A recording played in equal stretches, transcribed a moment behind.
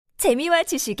재미와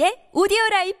지식의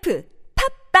오디오라이프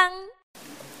팝빵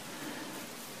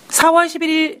 4월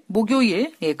 11일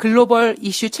목요일 글로벌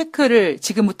이슈 체크를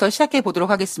지금부터 시작해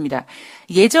보도록 하겠습니다.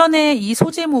 예전에 이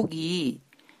소제목이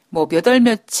몇 월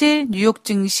며칠 뉴욕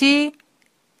증시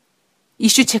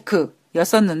이슈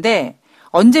체크였었는데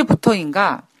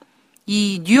언제부터인가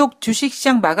이 뉴욕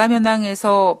주식시장 마감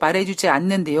현황에서 말해주지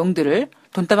않는 내용들을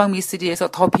돈다방 미스리에서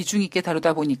더 비중 있게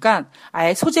다루다 보니까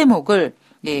아예 소제목을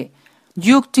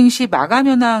뉴욕 증시 마감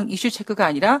현황 이슈 체크가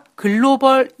아니라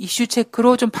글로벌 이슈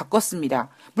체크로 좀 바꿨습니다.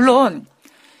 물론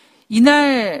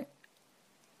이날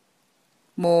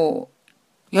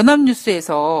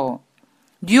연합뉴스에서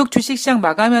뉴욕 주식시장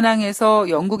마감 현황에서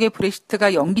영국의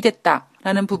브렉시트가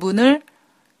연기됐다라는 부분을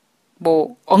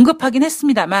언급하긴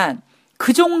했습니다만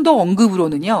그 정도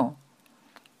언급으로는요.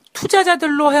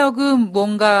 투자자들로 하여금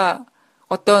뭔가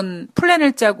어떤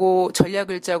플랜을 짜고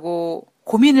전략을 짜고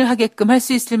고민을 하게끔 할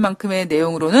수 있을 만큼의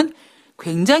내용으로는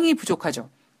굉장히 부족하죠.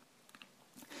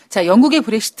 자, 영국의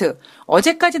브렉시트.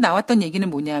 어제까지 나왔던 얘기는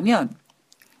뭐냐면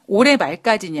올해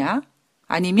말까지냐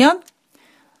아니면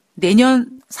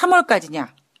내년 3월까지냐.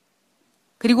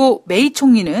 그리고 메이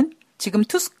총리는 지금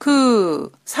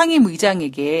투스크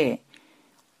상임의장에게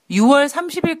 6월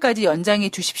 30일까지 연장해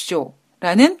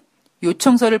주십시오라는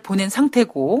요청서를 보낸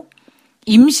상태고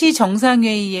임시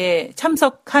정상회의에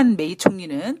참석한 메이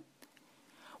총리는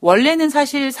원래는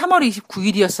사실 3월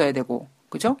 29일이었어야 되고,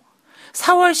 그죠?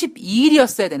 4월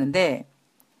 12일이었어야 되는데,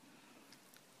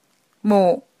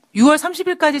 6월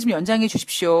 30일까지 좀 연장해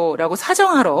주십시오라고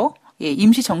사정하러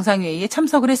임시 정상회의에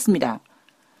참석을 했습니다.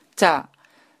 자,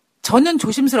 저는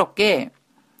조심스럽게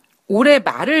올해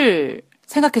말을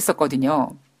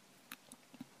생각했었거든요.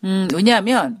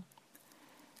 왜냐하면,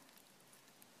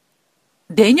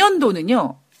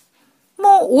 내년도는요,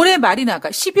 올해 말이나,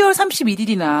 12월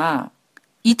 31일이나,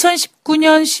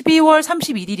 2019년 12월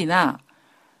 31일이나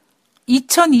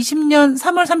 2020년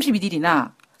 3월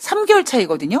 31일이나 3개월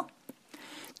차이거든요.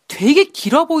 되게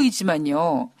길어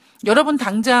보이지만요. 여러분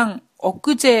당장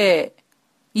엊그제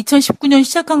 2019년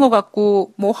시작한 것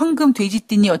같고 황금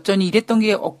돼지띠니 어쩌니 이랬던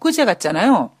게 엊그제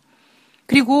같잖아요.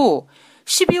 그리고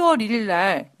 12월 1일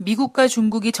날 미국과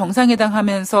중국이 정상회담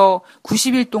하면서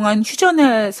 90일 동안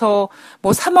휴전해서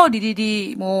 3월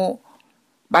 1일이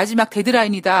마지막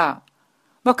데드라인이다.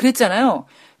 막 그랬잖아요.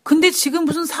 근데 지금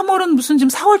무슨 3월은 무슨 지금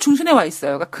 4월 중순에 와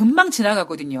있어요. 그러니까 금방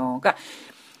지나가거든요. 그러니까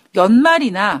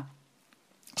연말이나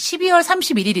 12월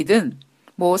 31일이든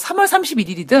 3월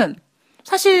 31일이든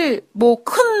사실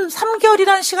큰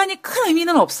 3개월이라는 시간이 큰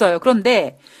의미는 없어요.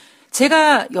 그런데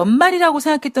제가 연말이라고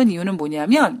생각했던 이유는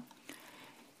뭐냐면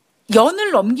연을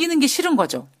넘기는 게 싫은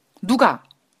거죠. 누가?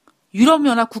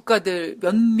 유럽연합 국가들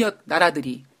몇몇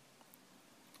나라들이.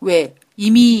 왜?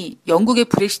 이미 영국의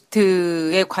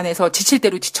브렉시트에 관해서 지칠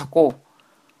대로 지쳤고,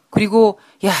 그리고,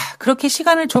 그렇게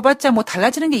시간을 줘봤자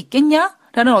달라지는 게 있겠냐?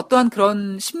 라는 어떠한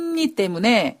그런 심리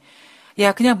때문에,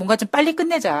 그냥 뭔가 좀 빨리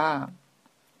끝내자.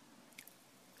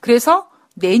 그래서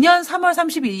내년 3월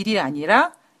 31일이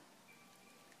아니라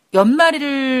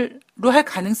연말로 할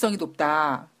가능성이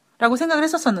높다라고 생각을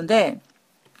했었었는데,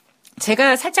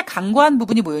 제가 살짝 간과한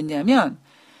부분이 뭐였냐면,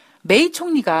 메이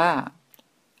총리가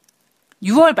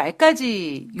 6월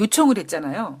말까지 요청을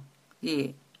했잖아요.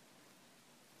 예.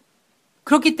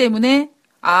 그렇기 때문에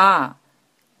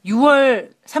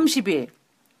 6월 30일,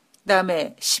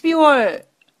 그다음에 12월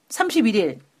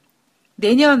 31일,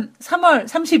 내년 3월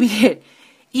 31일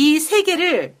이 세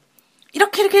개를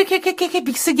이렇게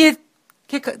믹스게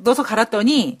넣어서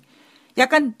갈았더니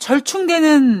약간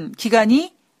절충되는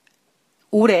기간이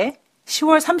올해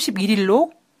 10월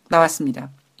 31일로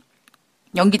나왔습니다.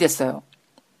 연기됐어요.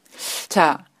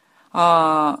 자,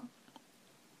 뭐라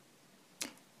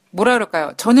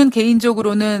그럴까요? 저는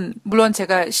개인적으로는, 물론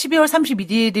제가 12월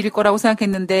 31일일 거라고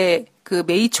생각했는데, 그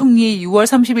메이 총리의 6월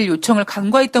 30일 요청을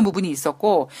간과했던 부분이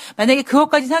있었고, 만약에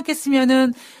그것까지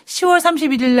생각했으면은 10월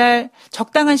 31일 날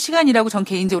적당한 시간이라고 전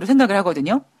개인적으로 생각을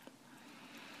하거든요.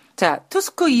 자,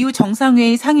 투스크 EU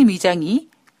정상회의 상임위장이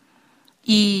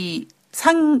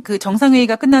그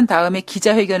정상회의가 끝난 다음에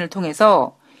기자회견을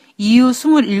통해서 EU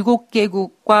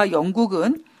 27개국과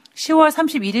영국은 10월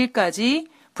 31일까지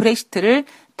브렉시트를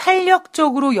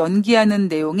탄력적으로 연기하는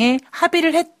내용에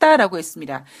합의를 했다라고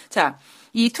했습니다. 자,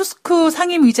 이 투스크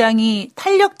상임위장이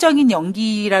탄력적인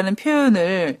연기라는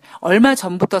표현을 얼마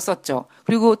전부터 썼죠.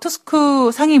 그리고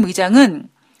투스크 상임위장은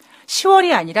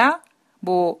 10월이 아니라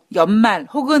연말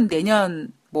혹은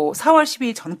내년 4월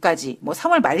 12일 전까지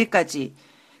 3월 말일까지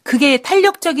그게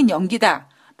탄력적인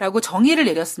연기다라고 정의를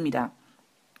내렸습니다.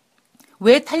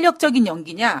 왜 탄력적인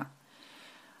연기냐?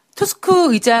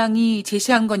 투스크 의장이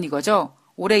제시한 건 이거죠.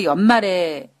 올해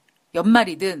연말에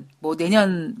연말이든 뭐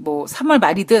내년 뭐 3월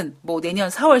말이든 뭐 내년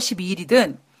 4월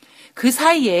 12일이든 그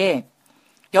사이에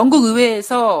영국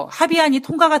의회에서 합의안이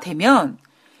통과가 되면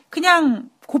그냥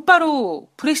곧바로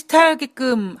브렉시트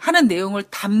하게끔 하는 내용을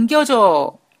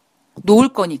담겨져 놓을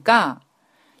거니까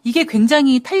이게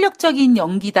굉장히 탄력적인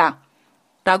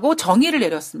연기다라고 정의를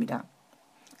내렸습니다.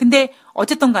 근데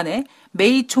어쨌든 간에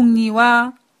메이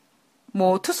총리와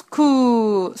뭐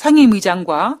투스크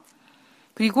상임의장과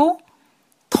그리고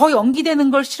더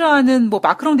연기되는 걸 싫어하는 뭐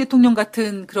마크롱 대통령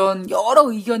같은 그런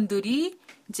여러 의견들이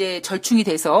이제 절충이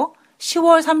돼서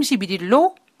 10월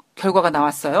 31일로 결과가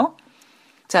나왔어요.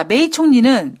 자, 메이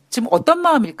총리는 지금 어떤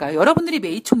마음일까요? 여러분들이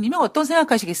메이 총리면 어떤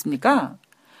생각하시겠습니까?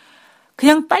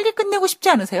 그냥 빨리 끝내고 싶지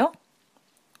않으세요?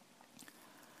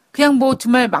 그냥 뭐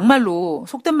정말 막말로,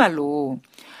 속된 말로,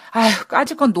 아휴,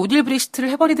 까짓 건 노딜 브렉시트를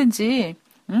해버리든지,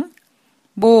 응?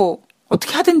 뭐,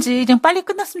 어떻게 하든지 그냥 빨리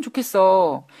끝났으면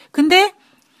좋겠어. 근데,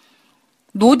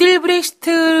 노딜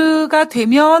브렉시트가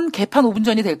되면 개판 5분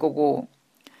전이 될 거고,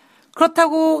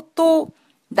 그렇다고 또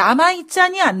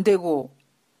남아있자니 안 되고,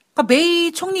 그러니까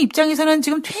메이 총리 입장에서는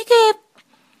지금 되게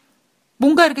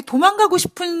뭔가 이렇게 도망가고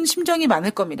싶은 심정이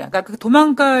많을 겁니다. 그러니까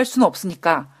도망갈 수는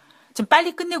없으니까 좀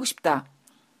빨리 끝내고 싶다.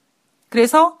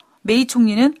 그래서 메이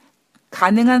총리는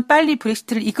가능한 빨리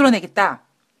브렉시트를 이끌어내겠다.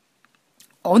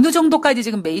 어느 정도까지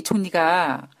지금 메이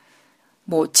총리가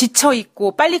뭐 지쳐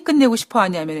있고 빨리 끝내고 싶어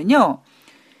하냐면요.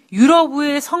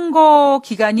 유럽의 선거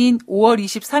기간인 5월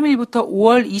 23일부터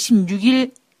 5월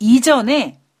 26일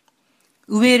이전에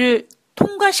의회를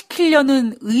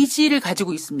통과시키려는 의지를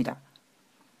가지고 있습니다.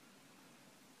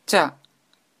 자,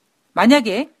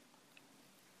 만약에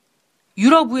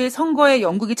유럽의 선거에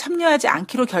영국이 참여하지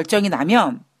않기로 결정이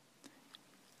나면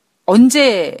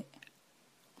언제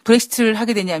브렉시트를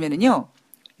하게 되냐면요.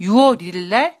 6월 1일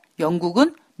날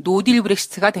영국은 노딜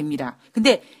브렉시트가 됩니다.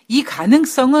 근데 이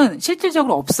가능성은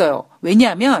실질적으로 없어요.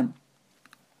 왜냐하면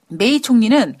메이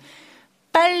총리는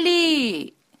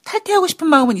빨리 탈퇴하고 싶은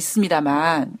마음은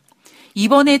있습니다만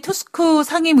이번에 투스크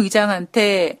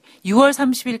상임의장한테 6월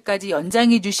 30일까지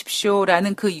연장해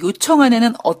주십시오라는 그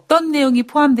요청안에는 어떤 내용이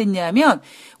포함됐냐면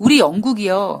우리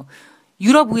영국이요.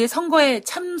 유럽의회 선거에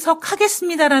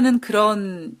참석하겠습니다라는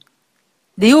그런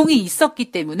내용이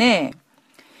있었기 때문에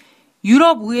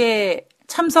유럽의회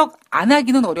참석 안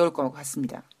하기는 어려울 것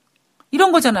같습니다.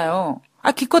 이런 거잖아요.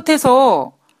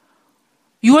 기껏해서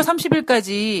 6월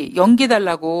 30일까지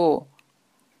연기해달라고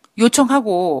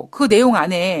요청하고 그 내용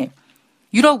안에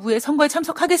유럽의회 선거에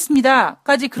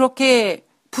참석하겠습니다까지 그렇게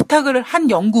부탁을 한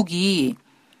영국이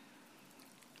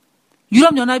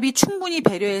유럽연합이 충분히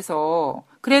배려해서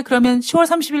그래 그러면 10월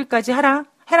 30일까지 해라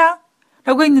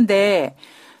라고 했는데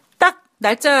딱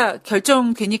날짜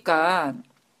결정되니까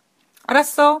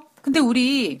알았어. 근데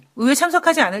우리 의회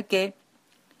참석하지 않을게.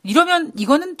 이러면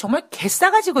이거는 정말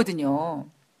개싸가지거든요.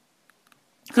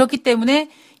 그렇기 때문에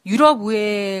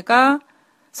유럽의회가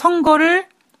선거를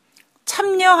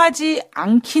참여하지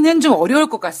않기는 좀 어려울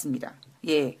것 같습니다.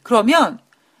 예. 그러면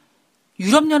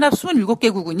유럽연합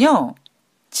 27개국은요.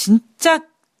 진짜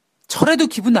저래도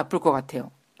기분 나쁠 것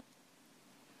같아요.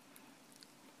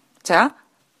 자,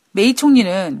 메이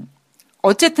총리는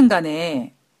어쨌든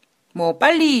간에 뭐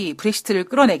빨리 브렉시트를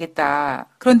끌어내겠다.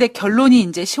 그런데 결론이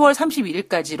이제 10월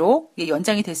 31일까지로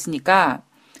연장이 됐으니까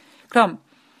그럼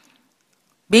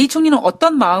메이 총리는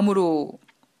어떤 마음으로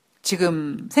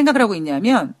지금 생각을 하고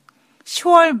있냐면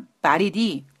 10월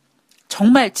말일이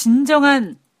정말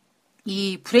진정한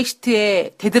이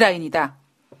브렉시트의 데드라인이다.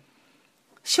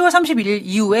 10월 31일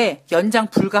이후에 연장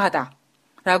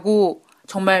불가하다라고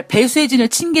정말 배수의 진을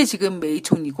친 게 지금 메이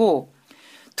총리고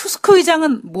투스크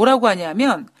의장은 뭐라고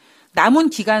하냐면 남은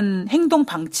기간 행동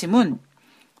방침은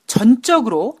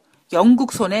전적으로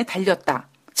영국 손에 달렸다.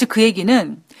 즉 그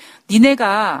얘기는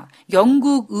니네가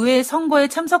영국 의회 선거에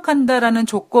참석한다라는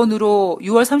조건으로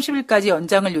 6월 30일까지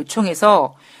연장을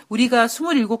요청해서 우리가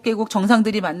 27개국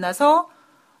정상들이 만나서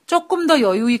조금 더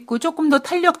여유 있고 조금 더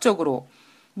탄력적으로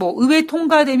뭐 의회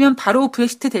통과되면 바로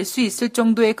브렉시트 될 수 있을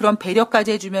정도의 그런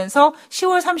배려까지 해주면서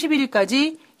 10월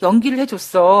 31일까지 연기를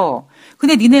해줬어.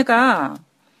 근데 니네가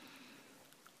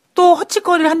또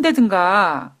헛짓거리를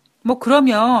한다든가 뭐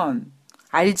그러면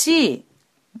알지?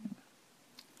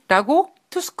 라고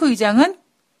투스크 의장은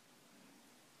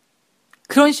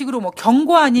그런 식으로 뭐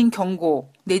경고 아닌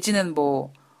경고 내지는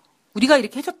뭐 우리가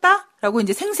이렇게 해줬다? 라고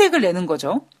이제 생색을 내는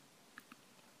거죠.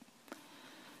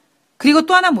 그리고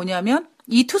또 하나 뭐냐면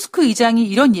이 투스크 의장이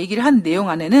이런 얘기를 한 내용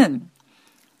안에는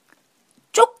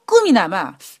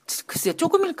조금이나마 글쎄요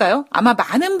조금일까요? 아마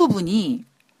많은 부분이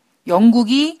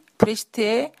영국이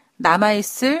브렉시트에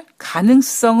남아있을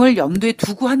가능성을 염두에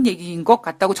두고 한 얘기인 것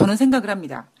같다고 저는 생각을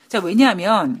합니다. 자,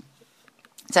 왜냐하면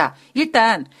자,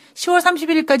 일단 10월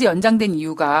 31일까지 연장된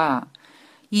이유가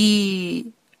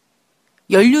이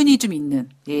연륜이 좀 있는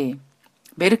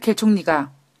메르켈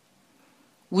총리가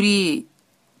우리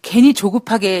괜히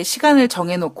조급하게 시간을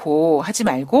정해놓고 하지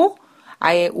말고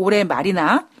아예 올해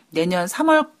말이나 내년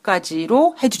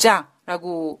 3월까지로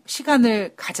해주자라고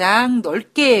시간을 가장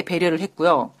넓게 배려를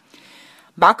했고요.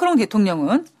 마크롱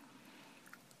대통령은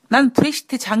난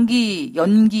브렉시트 장기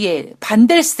연기에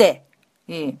반댈세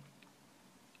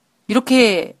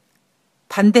이렇게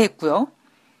반대했고요.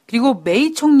 그리고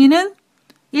메이 총리는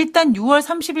일단 6월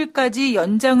 30일까지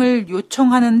연장을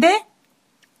요청하는데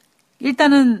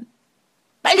일단은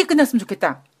빨리 끝났으면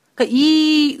좋겠다. 그러니까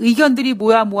이 의견들이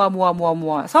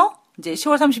모아서 이제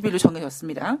 10월 30일로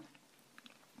정해졌습니다.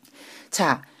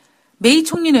 자, 메이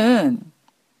총리는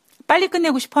빨리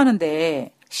끝내고 싶어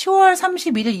하는데 10월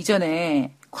 31일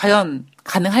이전에 과연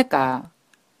가능할까?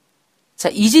 자,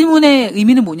 이 질문의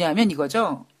의미는 뭐냐면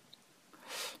이거죠.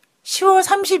 10월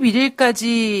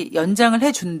 31일까지 연장을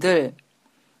해준들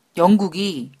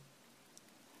영국이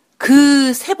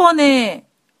그 세 번의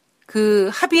그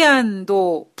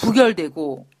합의안도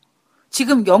부결되고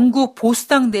지금 영국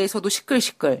보수당 내에서도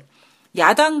시끌시끌,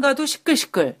 야당과도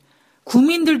시끌시끌,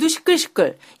 국민들도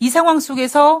시끌시끌. 이 상황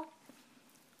속에서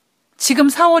지금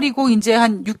 4월이고 이제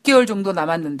한 6개월 정도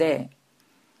남았는데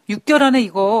 6개월 안에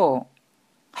이거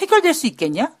해결될 수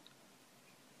있겠냐?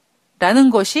 라는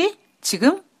것이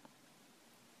지금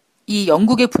이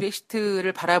영국의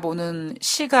브렉시트를 바라보는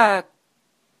시각들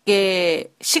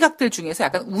중에서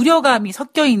약간 우려감이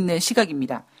섞여 있는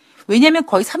시각입니다. 왜냐하면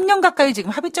거의 3년 가까이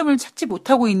지금 합의점을 찾지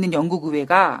못하고 있는 영국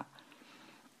의회가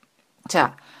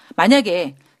자,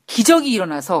 만약에 기적이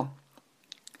일어나서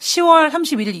 10월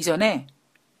 31일 이전에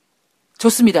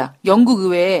좋습니다. 영국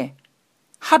의회에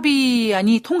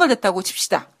합의안이 통과됐다고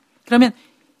칩시다. 그러면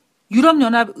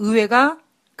유럽연합 의회가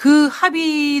그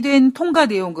합의된 통과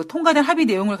내용, 그 통과된 합의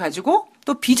내용을 가지고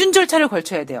또 비준 절차를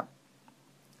걸쳐야 돼요.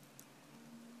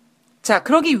 자,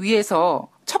 그러기 위해서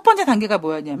첫 번째 단계가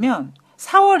뭐였냐면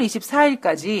 4월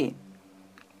 24일까지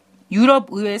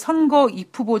유럽의회 선거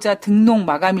입후보자 등록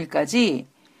마감일까지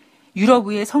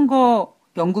유럽의회 선거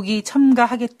영국이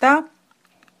참가하겠다,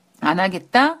 안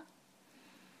하겠다,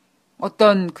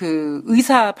 어떤 그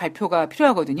의사 발표가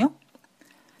필요하거든요.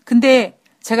 근데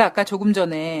제가 아까 조금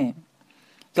전에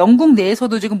영국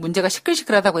내에서도 지금 문제가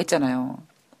시끌시끌하다고 했잖아요.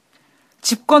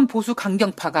 집권 보수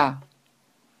강경파가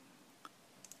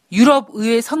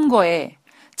유럽의회 선거에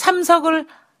참석을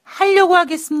하려고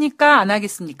하겠습니까? 안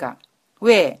하겠습니까?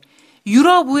 왜?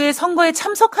 유럽의회 선거에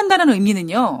참석한다는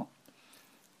의미는요.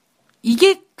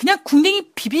 이게 그냥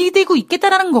궁뎅이 비비대고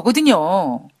있겠다라는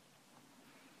거거든요.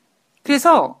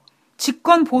 그래서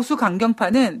집권 보수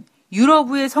강경파는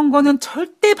유럽의회 선거는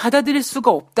절대 받아들일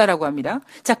수가 없다라고 합니다.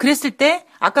 자, 그랬을 때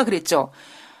아까 그랬죠.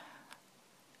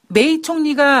 메이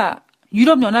총리가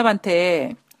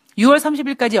유럽연합한테 6월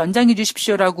 30일까지 연장해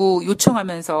주십시오라고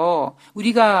요청하면서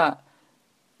우리가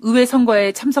의회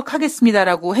선거에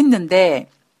참석하겠습니다라고 했는데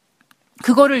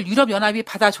그거를 유럽연합이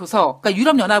받아줘서 그러니까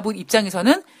유럽연합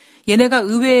입장에서는 얘네가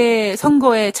의회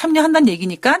선거에 참여한다는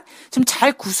얘기니까 좀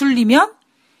잘 구슬리면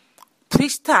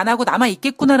브렉시트 안 하고 남아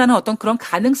있겠구나라는 어떤 그런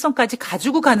가능성까지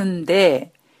가지고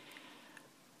가는데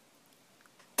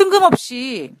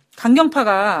뜬금없이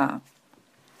강경파가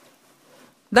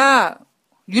나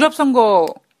유럽 선거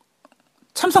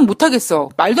참석 못하겠어.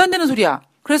 말도 안 되는 소리야.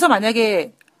 그래서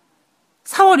만약에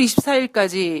 4월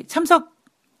 24일까지 참석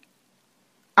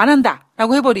안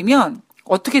한다라고 해버리면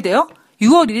어떻게 돼요?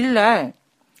 6월 1일 날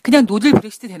그냥 노딜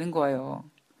브렉시트 되는 거예요.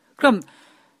 그럼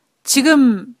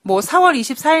지금 뭐 4월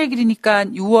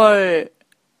 24일이니까 6월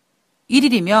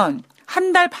 1일이면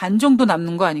한 달 반 정도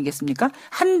남는 거 아니겠습니까?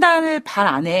 한 달 반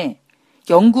안에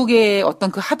영국의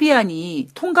어떤 그 합의안이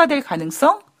통과될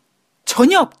가능성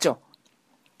전혀 없죠.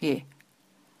 예.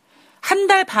 한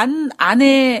달 반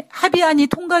안에 합의안이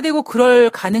통과되고 그럴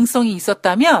가능성이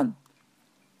있었다면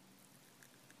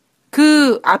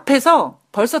그 앞에서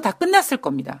벌써 다 끝났을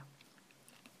겁니다.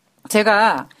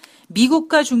 제가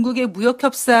미국과 중국의 무역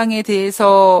협상에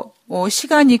대해서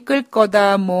시간이 끌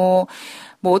거다.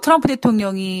 트럼프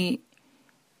대통령이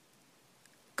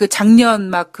그 작년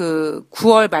막 그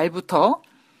 9월 말부터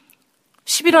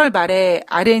 11월 말에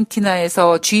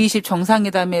아르헨티나에서 G20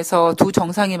 정상회담에서 두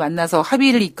정상이 만나서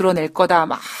합의를 이끌어낼 거다.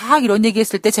 막 이런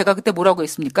얘기했을 때 제가 그때 뭐라고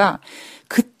했습니까?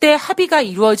 그때 합의가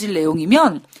이루어질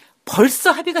내용이면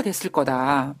벌써 합의가 됐을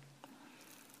거다.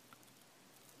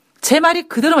 제 말이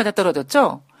그대로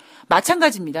맞아떨어졌죠?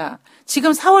 마찬가지입니다.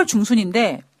 지금 4월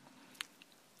중순인데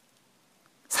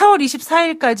 4월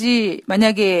 24일까지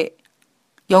만약에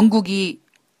영국이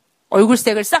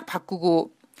얼굴색을 싹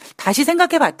바꾸고 다시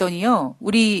생각해 봤더니요.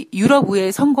 우리 유럽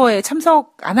의회 선거에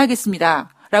참석 안 하겠습니다.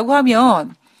 라고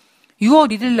하면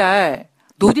 6월 1일 날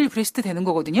노딜 브렉시트 되는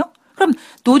거거든요. 그럼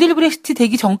노딜 브렉시트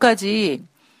되기 전까지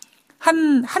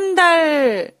한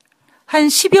달, 한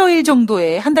 10여일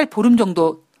정도에, 한 달 보름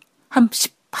정도, 한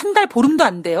달 보름도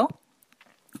안 돼요.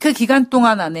 그 기간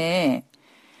동안 안에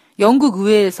영국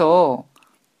의회에서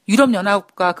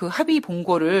유럽연합과 그 합의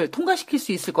본고를 통과시킬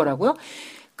수 있을 거라고요?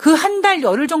 그 한 달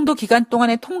열흘 정도 기간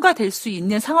동안에 통과될 수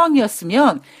있는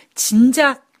상황이었으면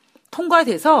진작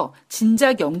통과돼서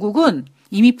진작 영국은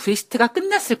이미 브렉시트가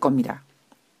끝났을 겁니다.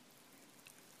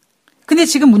 근데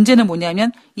지금 문제는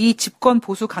뭐냐면 이 집권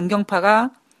보수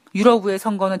강경파가 유럽의회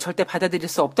선거는 절대 받아들일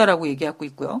수 없다라고 얘기하고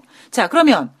있고요. 자,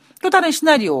 그러면 또 다른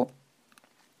시나리오.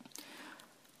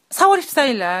 4월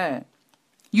 14일 날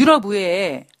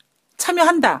유럽의회에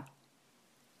참여한다.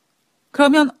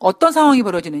 그러면 어떤 상황이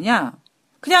벌어지느냐?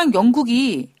 그냥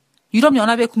영국이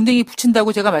유럽연합에 궁뎅이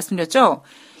붙인다고 제가 말씀드렸죠.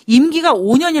 임기가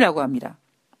 5년이라고 합니다.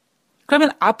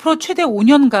 그러면 앞으로 최대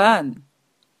 5년간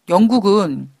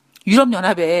영국은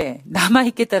유럽연합에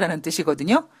남아있겠다라는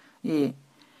뜻이거든요. 예.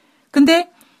 근데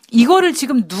이거를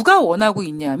지금 누가 원하고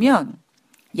있냐면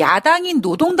야당인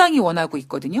노동당이 원하고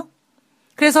있거든요.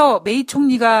 그래서 메이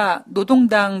총리가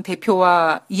노동당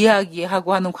대표와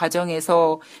이야기하고 하는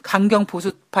과정에서 강경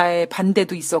보수파의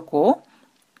반대도 있었고,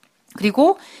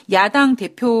 그리고 야당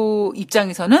대표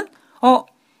입장에서는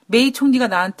메이 총리가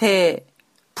나한테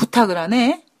부탁을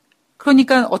하네.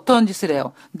 그러니까 어떤 짓을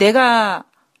해요? 내가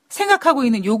생각하고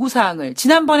있는 요구사항을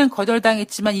지난번엔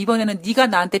거절당했지만 이번에는 네가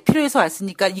나한테 필요해서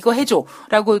왔으니까 이거 해줘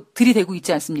라고 들이대고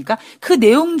있지 않습니까? 그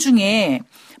내용 중에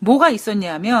뭐가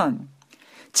있었냐면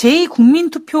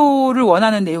제2국민투표를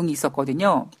원하는 내용이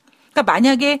있었거든요. 그러니까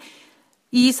만약에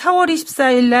이 4월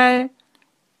 24일 날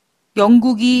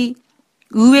영국이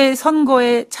의회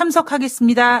선거에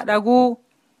참석하겠습니다라고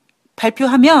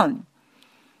발표하면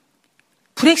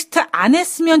브렉시트 안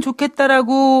했으면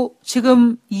좋겠다라고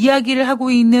지금 이야기를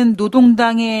하고 있는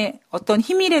노동당의 어떤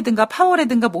힘이라든가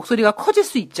파워라든가 목소리가 커질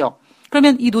수 있죠.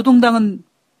 그러면 이 노동당은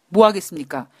뭐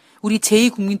하겠습니까? 우리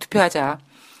제2국민투표 하자.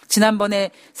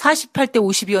 지난번에 48대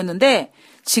 50이었는데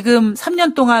지금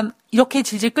 3년 동안 이렇게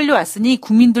질질 끌려왔으니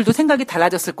국민들도 생각이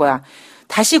달라졌을 거야.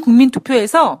 다시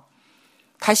국민투표해서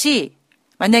다시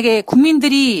만약에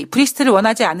국민들이 브렉시트를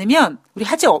원하지 않으면 우리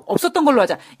없었던 걸로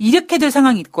하자. 이렇게 될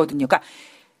상황이 있거든요. 그러니까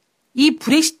이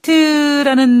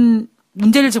브렉시트라는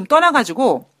문제를 좀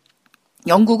떠나가지고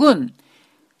영국은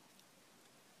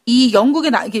이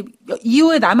영국에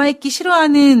이후에 남아있기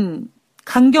싫어하는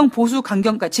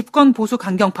그러니까 집권 보수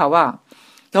강경파와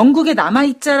영국에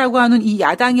남아있자라고 하는 이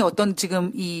야당의 어떤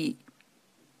지금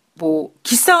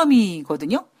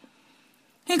기싸움이거든요.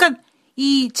 그러니까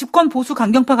이 집권 보수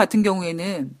강경파 같은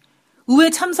경우에는 의회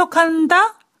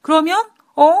참석한다? 그러면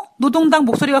노동당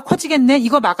목소리가 커지겠네?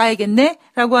 이거 막아야겠네?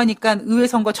 라고 하니까 의회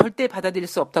선거 절대 받아들일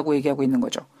수 없다고 얘기하고 있는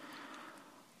거죠.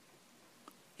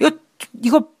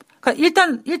 이거 그러니까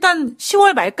일단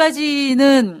 10월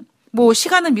말까지는 뭐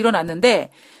시간은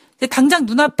밀어놨는데 당장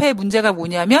눈앞에 문제가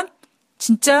뭐냐면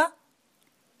진짜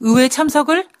의회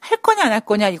참석을 할 거냐 안 할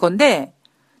거냐 이건데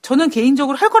저는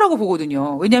개인적으로 할 거라고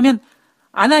보거든요. 왜냐하면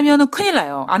안 하면은 큰일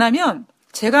나요. 안 하면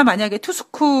제가 만약에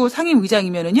투스쿠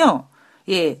상임의장이면은요,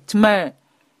 예, 정말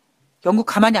영국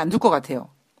가만히 안 둘 것 같아요.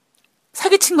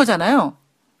 사기친 거잖아요.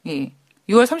 예.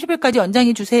 6월 30일까지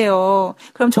연장해 주세요.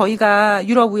 그럼 저희가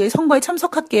유럽의회 선거에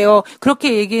참석할게요.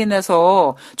 그렇게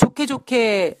얘기해놔서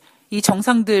좋게 이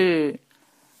정상들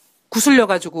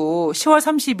구슬려가지고 10월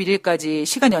 31일까지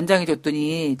시간 연장해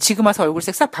줬더니 지금 와서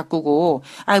얼굴색 싹 바꾸고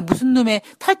무슨 놈의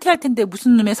탈퇴할 텐데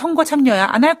무슨 놈의 선거 참여야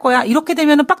안 할 거야 이렇게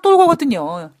되면은 빡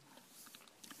돌거든요.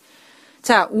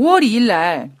 자, 5월 2일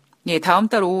날 다음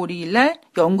달 5월 2일 날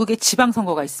영국의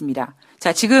지방선거가 있습니다.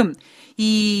 자, 지금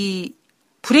이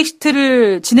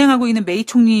브렉시트를 진행하고 있는 메이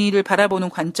총리를 바라보는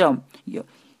관점,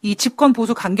 이 집권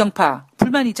보수 강경파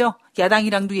불만이죠.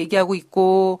 야당이랑도 얘기하고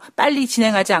있고 빨리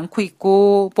진행하지 않고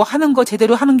있고 뭐 하는 거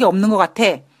제대로 하는 게 없는 것 같아.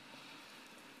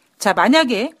 자,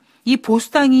 만약에 이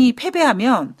보수당이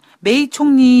패배하면 메이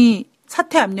총리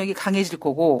사퇴 압력이 강해질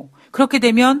거고 그렇게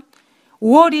되면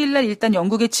 5월 2일 날 일단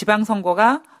영국의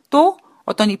지방선거가 또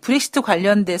어떤 이 브렉시트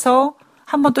관련돼서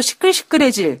한번 또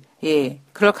시끌시끌해질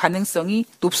그럴 가능성이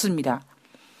높습니다.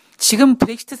 지금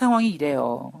브렉시트 상황이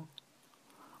이래요.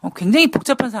 굉장히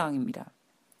복잡한 상황입니다.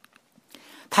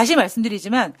 다시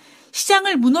말씀드리지만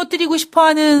시장을 무너뜨리고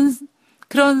싶어하는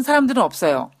그런 사람들은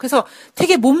없어요. 그래서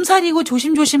되게 몸살이고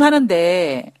조심조심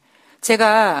하는데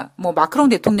제가 뭐 마크롱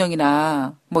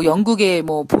대통령이나 뭐 영국의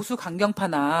뭐 보수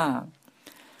강경파나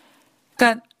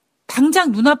그러니까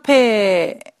당장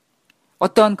눈앞에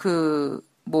어떤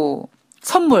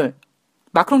선물,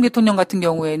 마크롱 대통령 같은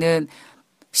경우에는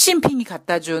시진핑이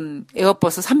갖다 준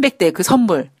에어버스 300대 그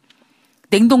선물,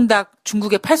 냉동닭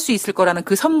중국에 팔 수 있을 거라는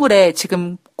그 선물에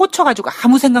지금 꽂혀가지고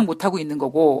아무 생각 못하고 있는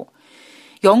거고,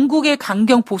 영국의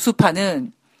강경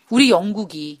보수파는 우리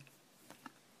영국이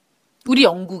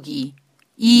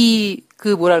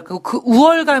그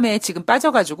우월감에 지금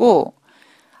빠져가지고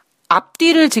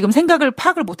앞뒤를 지금 생각을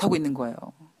파악을 못하고 있는 거예요.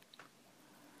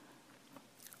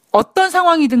 어떤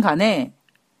상황이든 간에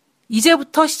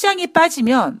이제부터 시장이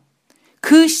빠지면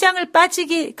그 시장을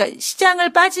빠지게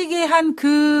한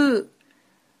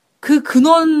그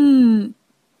근원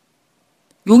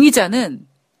용의자는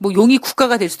뭐 용의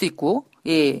국가가 될 수도 있고,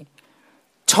 예.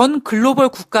 전 글로벌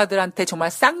국가들한테 정말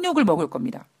쌍욕을 먹을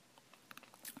겁니다.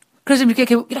 그래서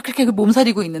이렇게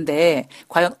몸살이고 있는데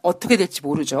과연 어떻게 될지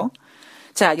모르죠.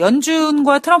 자,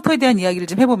 연준과 트럼프에 대한 이야기를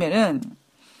좀 해보면은,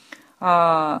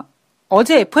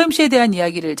 어제 FOMC에 대한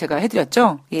이야기를 제가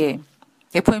해드렸죠. 예.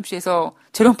 FOMC에서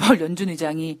제롬 파월 연준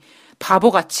의장이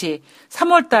바보같이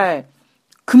 3월달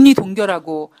금리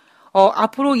동결하고,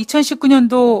 앞으로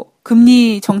 2019년도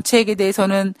금리 정책에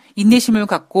대해서는 인내심을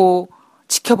갖고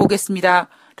지켜보겠습니다.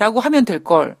 라고 하면 될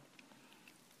걸.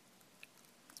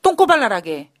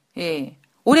 똥꼬발랄하게, 예.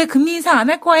 올해 금리 인상 안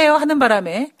할 거예요 하는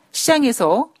바람에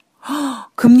시장에서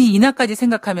금리 인하까지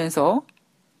생각하면서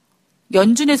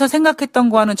연준에서 생각했던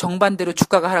거와는 정반대로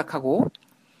주가가 하락하고,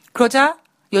 그러자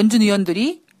연준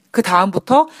의원들이 그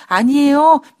다음부터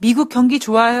아니에요. 미국 경기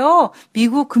좋아요.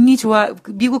 미국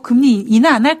금리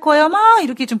인하 안 할 거예요. 막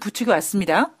이렇게 좀 부추겨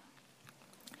왔습니다.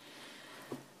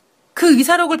 그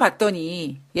의사록을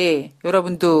봤더니, 예,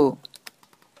 여러분도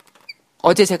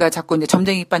어제 제가 자꾸 이제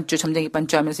점쟁이 반주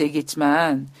하면서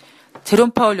얘기했지만,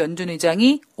 제롬 파월 연준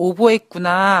의장이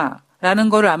오버했구나라는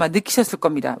거를 아마 느끼셨을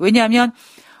겁니다. 왜냐하면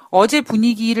어제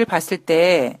분위기를 봤을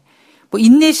때, 뭐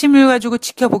인내심을 가지고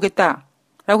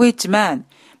지켜보겠다라고 했지만,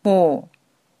 뭐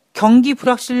경기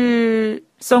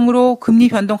불확실성으로 금리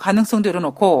변동 가능성도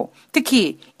열어놓고,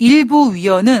 특히 일부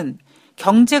위원은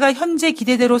경제가 현재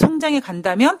기대대로 성장해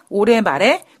간다면 올해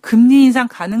말에 금리 인상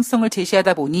가능성을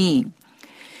제시하다 보니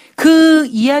그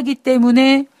이야기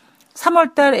때문에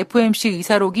 3월달 FOMC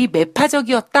의사록이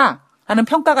매파적이었다라는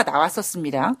평가가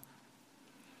나왔었습니다.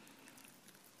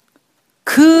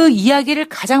 그 이야기를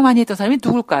가장 많이 했던 사람이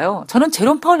누굴까요? 저는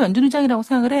제롬 파월 연준 의장이라고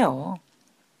생각을 해요.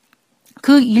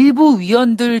 그 일부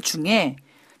위원들 중에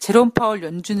제롬 파월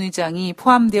연준 의장이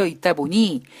포함되어 있다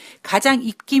보니 가장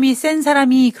입김이 센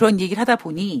사람이 그런 얘기를 하다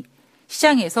보니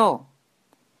시장에서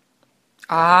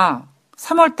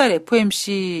 3월달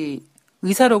FOMC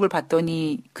의사록을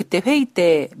봤더니 그때 회의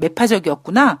때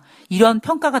매파적이었구나, 이런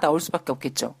평가가 나올 수밖에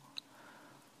없겠죠.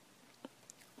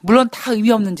 물론 다 의미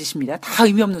없는 짓입니다. 다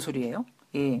의미 없는 소리예요.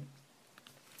 예.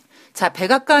 자,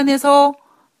 백악관에서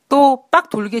또 빡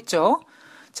돌겠죠.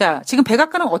 자, 지금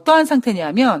백악관은 어떠한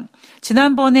상태냐면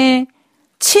지난번에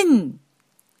친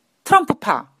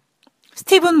트럼프파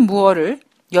스티븐 무어를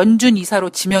연준 이사로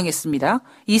지명했습니다.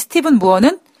 이 스티븐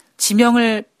무어는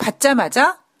지명을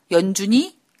받자마자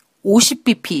연준이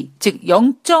 50bp, 즉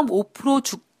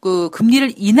 0.5%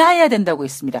 금리를 인하해야 된다고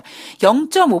했습니다.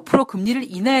 0.5% 금리를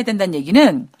인하해야 된다는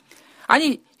얘기는,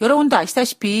 아니, 여러분도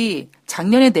아시다시피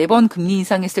작년에 4번 금리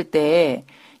인상했을 때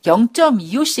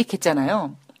 0.25씩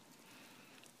했잖아요.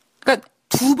 그러니까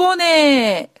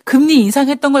 2번의 금리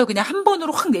인상했던 걸 그냥 한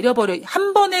번으로 확 내려버려,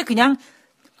 한 번에 그냥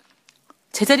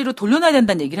제자리로 돌려놔야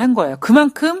된다는 얘기를 한 거예요.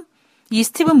 그만큼 이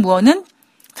스티븐 무어는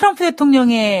트럼프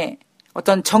대통령의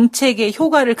어떤 정책의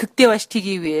효과를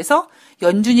극대화시키기 위해서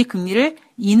연준이 금리를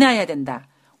인하해야 된다.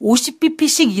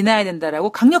 50bp씩 인하해야 된다라고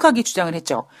강력하게 주장을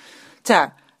했죠.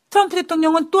 자, 트럼프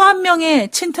대통령은 또 한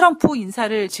명의 친트럼프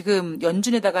인사를 지금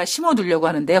연준에다가 심어두려고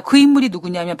하는데요. 그 인물이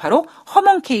누구냐면 바로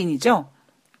허먼 케인이죠.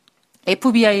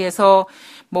 FBI에서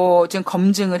뭐 지금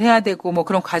검증을 해야 되고 뭐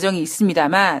그런 과정이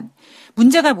있습니다만,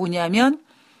 문제가 뭐냐면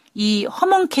이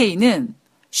허먼 케인은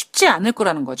쉽지 않을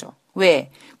거라는 거죠.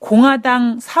 왜?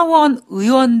 공화당 사원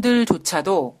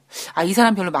의원들조차도 이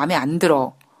사람 별로 마음에 안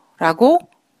들어 라고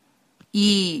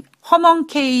이 허먼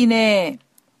케인의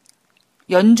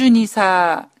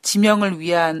연준이사 지명을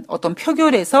위한 어떤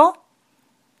표결에서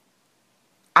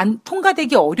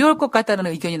통과되기 어려울 것 같다는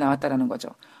의견이 나왔다는 거죠.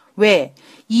 왜?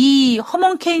 이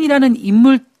허먼 케인이라는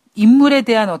인물에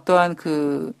대한 어떠한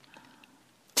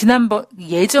지난번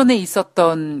예전에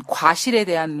있었던 과실에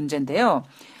대한 문제인데요.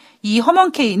 이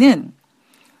허먼 케인은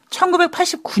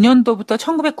 1989년도부터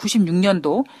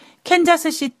 1996년도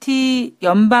캔자스시티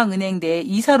연방은행 내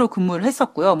이사로 근무를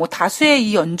했었고요. 뭐 다수의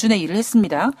이 연준의 일을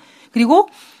했습니다. 그리고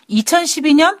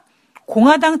 2012년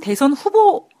공화당 대선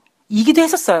후보이기도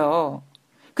했었어요.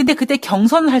 근데 그때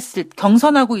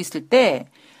경선하고 있을 때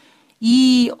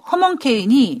이 허먼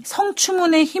케인이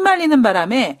성추문에 휘말리는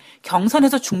바람에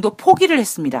경선에서 중도 포기를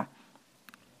했습니다.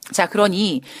 자,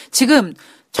 그러니 지금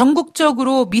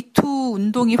전국적으로 미투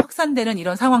운동이 확산되는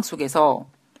이런 상황 속에서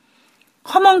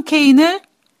허먼 케인을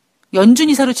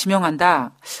연준이사로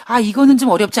지명한다. 아, 이거는 좀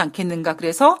어렵지 않겠는가.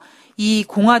 그래서 이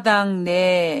공화당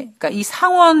그러니까 이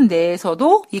상원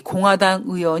내에서도 이 공화당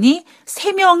의원이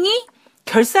 3명이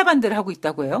결사반대를 하고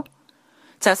있다고 해요.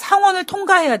 자, 상원을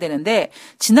통과해야 되는데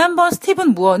지난번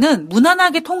스티븐 무어는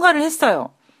무난하게 통과를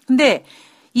했어요. 근데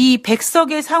이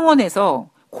 100석의 상원에서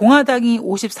공화당이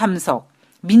 53석,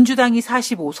 민주당이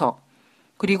 45석,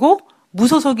 그리고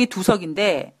무소속이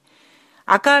 2석인데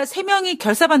아까 3명이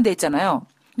결사반대했잖아요.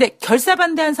 근데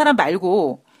결사반대한 사람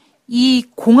말고 이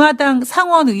공화당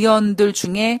상원 의원들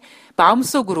중에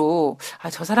마음속으로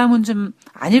저 사람은 좀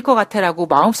아닐 것 같아라고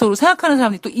마음속으로 생각하는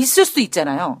사람이 또 있을 수도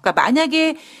있잖아요. 그러니까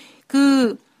만약에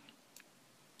그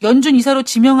연준 이사로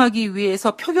지명하기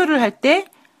위해서 표결을 할 때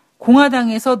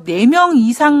공화당에서 4명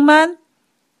이상만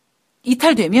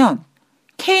이탈되면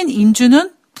케인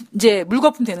인준은 이제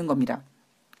물거품 되는 겁니다.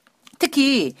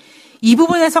 특히 이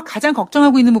부분에서 가장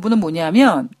걱정하고 있는 부분은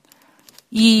뭐냐면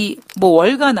이 뭐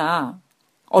월가나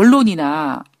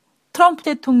언론이나 트럼프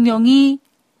대통령이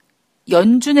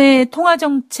연준의 통화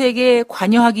정책에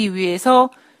관여하기 위해서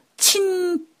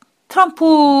친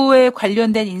트럼프에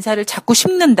관련된 인사를 자꾸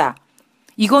심는다.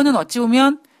 이거는 어찌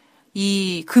보면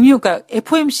이 그러니까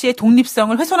FOMC의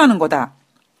독립성을 훼손하는 거다.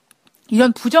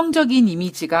 이런 부정적인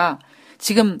이미지가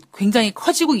지금 굉장히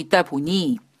커지고 있다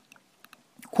보니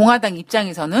공화당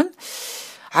입장에서는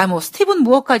뭐 스티븐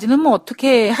무어까지는 뭐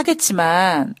어떻게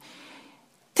하겠지만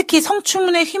특히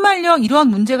성추문에 휘말려 이러한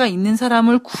문제가 있는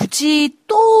사람을 굳이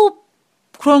또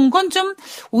그런 건 좀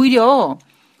오히려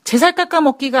제살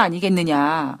깎아먹기가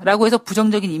아니겠느냐라고 해서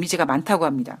부정적인 이미지가 많다고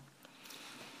합니다.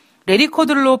 레리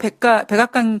코들로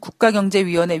백악관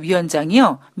국가경제위원회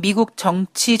위원장이요. 미국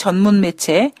정치 전문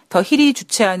매체 더 힐이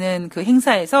주최하는 그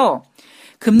행사에서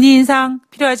금리 인상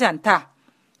필요하지 않다.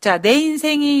 자, 내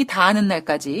인생이 다하는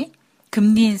날까지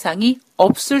금리 인상이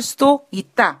없을 수도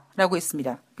있다라고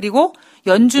했습니다. 그리고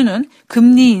연준은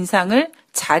금리 인상을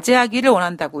자제하기를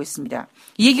원한다고 했습니다.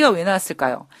 이 얘기가 왜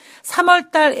나왔을까요?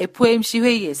 3월 달 FOMC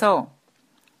회의에서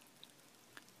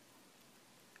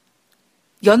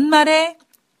연말에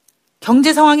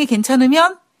경제 상황이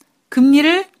괜찮으면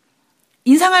금리를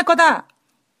인상할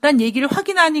거다라는 얘기를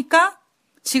확인하니까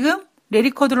지금 레리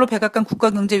커들로 백악관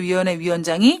국가경제위원회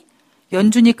위원장이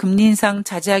연준이 금리 인상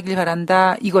자제하길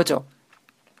바란다 이거죠.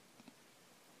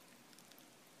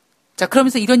 자,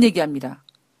 그러면서 이런 얘기합니다.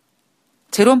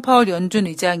 제롬 파월 연준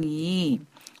의장이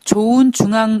좋은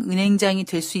중앙은행장이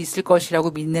될 수 있을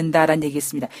것이라고 믿는다라는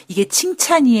얘기했습니다. 이게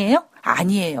칭찬이에요?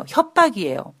 아니에요.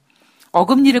 협박이에요.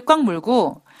 어금니를 꽉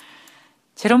물고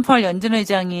제롬 파월 연준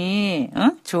의장이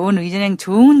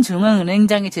좋은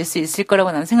중앙은행장이 될 수 있을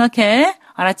거라고 난 생각해.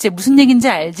 알았지? 무슨 얘기인지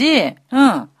알지?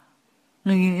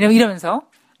 이러면서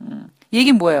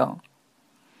얘기는 뭐예요?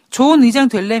 좋은 의장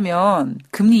되려면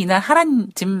금리 인하 하란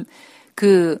지금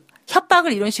그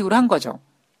협박을 이런 식으로 한 거죠.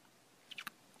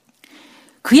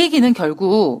 그 얘기는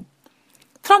결국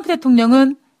트럼프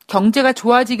대통령은 경제가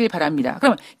좋아지길 바랍니다.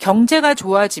 그러면 경제가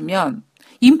좋아지면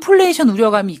인플레이션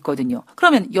우려감이 있거든요.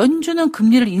 그러면 연준은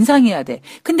금리를 인상해야 돼.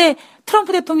 근데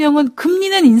트럼프 대통령은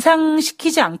금리는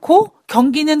인상시키지 않고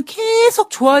경기는 계속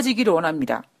좋아지기를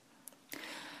원합니다.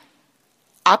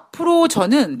 앞으로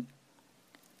저는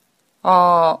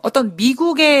어떤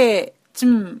미국의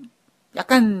좀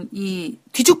약간 이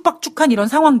뒤죽박죽한 이런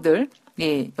상황들,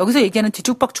 예, 여기서 얘기하는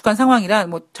뒤죽박죽한 상황이란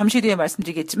뭐 잠시 뒤에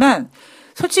말씀드리겠지만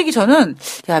솔직히 저는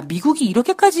미국이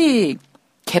이렇게까지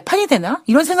개판이 되나?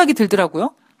 이런 생각이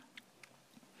들더라고요.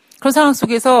 그런 상황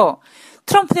속에서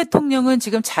트럼프 대통령은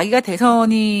지금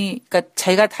그러니까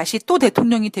자기가 다시 또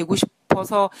대통령이 되고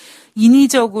싶어서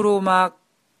인위적으로 막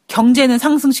경제는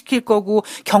상승시킬 거고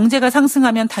경제가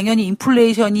상승하면 당연히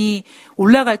인플레이션이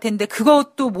올라갈 텐데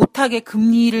그것도 못하게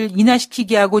금리를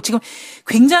인하시키게 하고 지금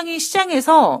굉장히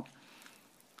시장에서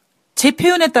제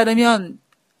표현에 따르면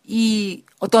이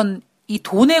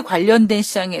돈에 관련된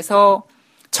시장에서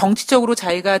정치적으로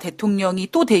자기가 대통령이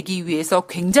또 되기 위해서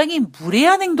굉장히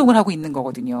무례한 행동을 하고 있는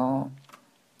거거든요.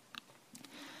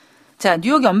 자,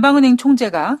 뉴욕 연방은행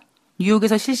총재가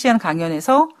뉴욕에서 실시한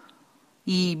강연에서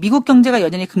이 미국 경제가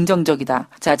여전히 긍정적이다.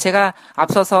 자, 제가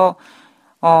앞서서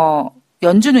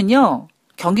연준은요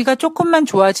경기가 조금만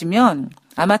좋아지면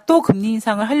아마 또 금리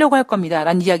인상을 하려고 할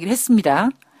겁니다라는 이야기를 했습니다.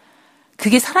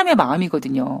 그게 사람의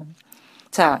마음이거든요.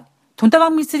 자,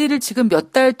 돈다방 미스리를 지금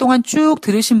몇 달 동안 쭉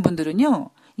들으신 분들은요,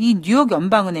 이 뉴욕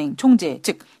연방은행 총재,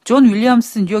 즉 존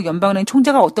윌리엄스 뉴욕 연방은행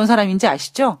총재가 어떤 사람인지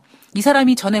아시죠? 이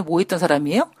사람이 전에 뭐 했던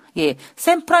사람이에요? 예,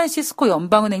 샌프란시스코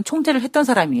연방은행 총재를 했던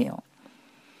사람이에요.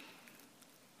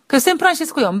 그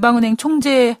샌프란시스코 연방은행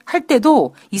총재 할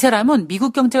때도 이 사람은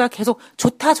미국 경제가 계속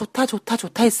좋다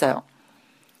했어요.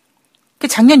 그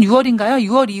작년 6월인가요?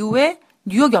 6월 이후에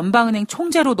뉴욕 연방은행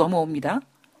총재로 넘어옵니다.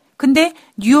 근데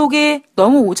뉴욕에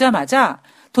넘어오자마자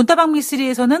돈다방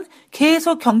미스리에서는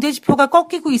계속 경제 지표가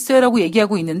꺾이고 있어요라고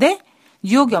얘기하고 있는데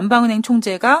뉴욕 연방은행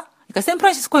총재가 그러니까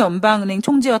샌프란시스코 연방은행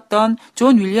총재였던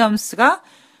존 윌리엄스가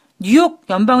뉴욕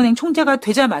연방은행 총재가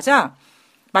되자마자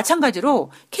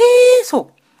마찬가지로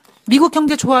계속 미국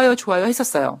경제 좋아요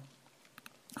했었어요.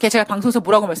 제가 방송에서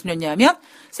뭐라고 말씀드렸냐면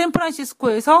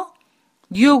샌프란시스코에서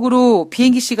뉴욕으로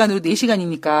비행기 시간으로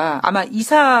 4시간이니까 아마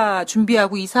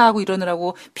이사하고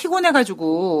이러느라고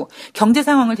피곤해가지고 경제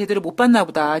상황을 제대로 못 봤나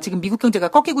보다. 지금 미국 경제가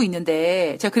꺾이고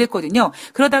있는데 제가 그랬거든요.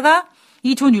 그러다가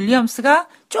이 존 윌리엄스가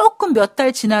조금 몇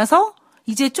달 지나서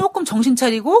이제 조금 정신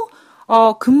차리고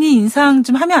금리 인상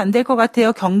좀 하면 안 될 것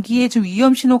같아요. 경기에 좀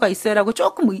위험 신호가 있어요라고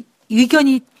조금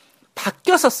의견이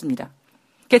바뀌었었습니다.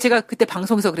 그래서 제가 그때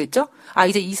방송에서 그랬죠.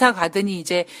 이제 이사 가더니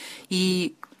이제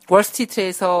이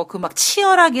월스트리트에서 그 막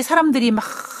치열하게 사람들이 막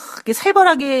이렇게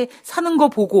살벌하게 사는 거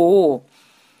보고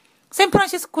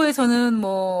샌프란시스코에서는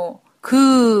뭐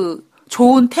그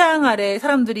좋은 태양 아래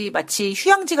사람들이 마치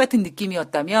휴양지 같은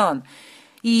느낌이었다면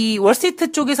이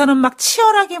월스트리트 쪽에서는 막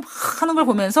치열하게 막 하는 걸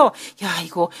보면서 야,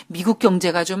 이거 미국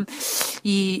경제가 좀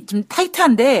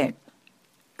타이트한데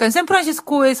그러니까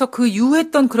샌프란시스코에서 그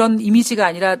유했던 그런 이미지가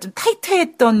아니라 좀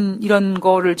타이트했던 이런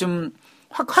거를 좀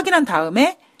확인한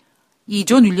다음에 이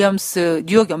존 윌리엄스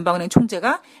뉴욕 연방은행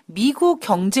총재가 미국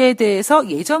경제에 대해서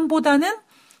예전보다는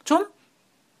좀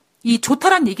이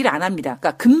좋다란 얘기를 안 합니다.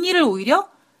 그러니까 금리를 오히려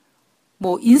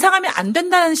뭐 인상하면 안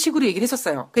된다는 식으로 얘기를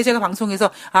했었어요. 그래서 제가 방송에서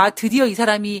드디어 이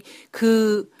사람이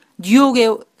그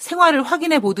뉴욕의 생활을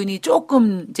확인해 보더니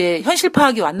조금 이제 현실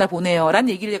파악이 왔나 보네요라는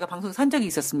얘기를 제가 방송에서 한 적이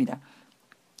있었습니다.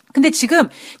 근데 지금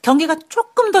경기가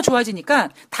조금 더 좋아지니까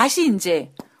다시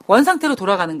이제 원상태로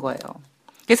돌아가는 거예요.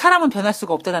 사람은 변할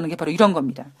수가 없다는 게 바로 이런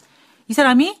겁니다. 이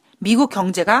사람이 미국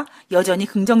경제가 여전히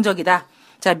긍정적이다.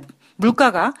 자,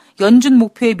 물가가 연준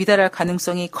목표에 미달할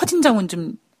가능성이 커진 점은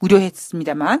좀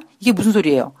우려했습니다만 이게 무슨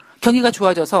소리예요? 경기가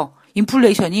좋아져서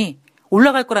인플레이션이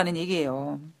올라갈 거라는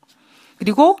얘기예요.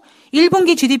 그리고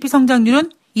 1분기 GDP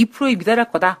성장률은 2%에 미달할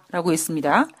거다라고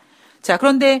했습니다. 자,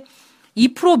 그런데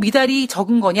 2% 미달이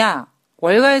적은 거냐?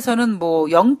 월가에서는 뭐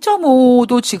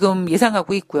 0.5도 지금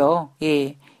예상하고 있고요.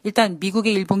 예. 일단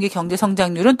미국의 1분기 경제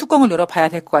성장률은 뚜껑을 열어봐야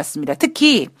될 것 같습니다.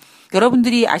 특히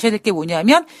여러분들이 아셔야 될 게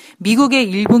뭐냐면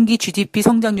미국의 1분기 GDP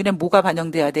성장률에 뭐가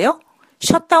반영돼야 돼요?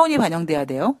 셧다운이 반영돼야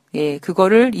돼요. 예,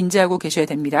 그거를 인지하고 계셔야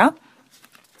됩니다.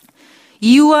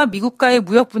 EU와 미국과의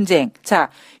무역 분쟁.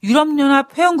 자,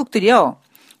 유럽연합 회원국들이요.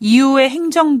 EU의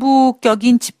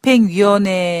행정부격인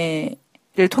집행위원회를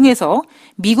통해서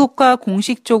미국과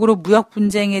공식적으로 무역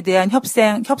분쟁에 대한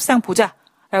협상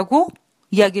보자라고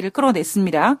이야기를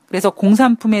끌어냈습니다. 그래서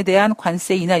공산품에 대한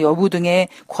관세 인하 여부 등의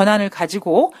권한을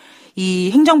가지고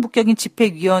이 행정부격인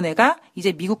집행위원회가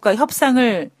이제 미국과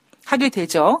협상을 하게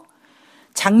되죠.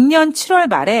 작년 7월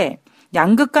말에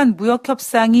양극 간 무역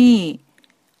협상이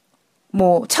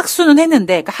뭐 착수는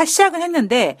했는데, 그러니까 시작은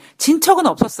했는데 진척은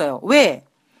없었어요. 왜?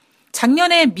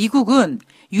 작년에 미국은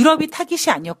유럽이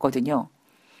타깃이 아니었거든요.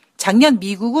 작년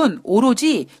미국은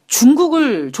오로지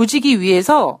중국을 조지기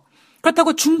위해서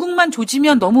그렇다고 중국만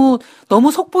조지면 너무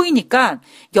속보이니까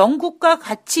영국과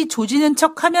같이 조지는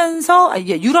척하면서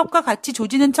유럽과 같이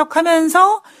조지는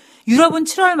척하면서 유럽은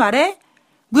 7월 말에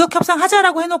무역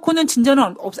협상하자라고 해놓고는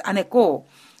진전은 안 했고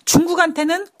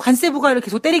중국한테는 관세 부과를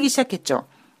계속 때리기 시작했죠.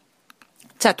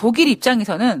 자, 독일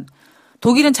입장에서는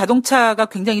독일은 자동차가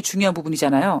굉장히 중요한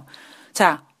부분이잖아요.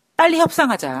 자, 빨리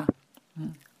협상하자.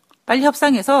 빨리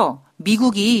협상해서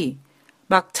미국이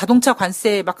막 자동차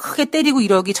관세 막 크게 때리고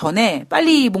이러기 전에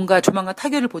빨리 뭔가 조만간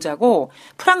타결을 보자고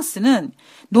프랑스는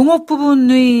농업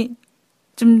부분을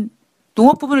좀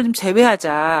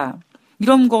제외하자.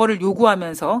 이런 거를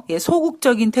요구하면서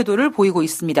소극적인 태도를 보이고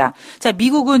있습니다. 자,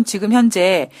 미국은 지금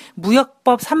현재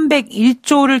무역법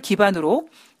 301조를 기반으로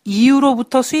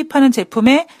EU로부터 수입하는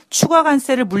제품에 추가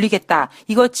관세를 물리겠다.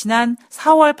 이거 지난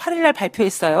 4월 8일 날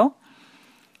발표했어요.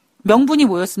 명분이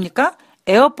뭐였습니까?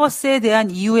 에어버스에 대한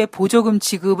EU의 보조금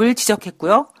지급을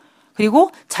지적했고요.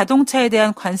 그리고 자동차에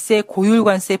대한 고율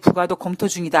관세 부과도 검토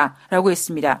중이다라고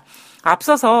했습니다.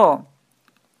 앞서서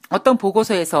어떤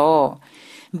보고서에서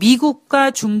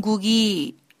미국과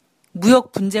중국이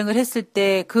무역 분쟁을 했을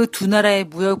때 그 두 나라의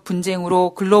무역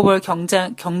분쟁으로 글로벌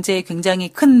경제에 굉장히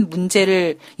큰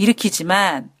문제를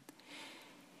일으키지만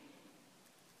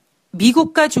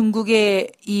미국과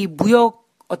중국의 이 무역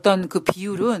어떤 그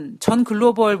비율은 전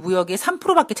글로벌 무역의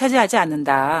 3%밖에 차지하지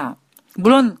않는다.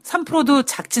 물론 3%도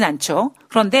작진 않죠.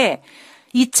 그런데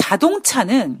이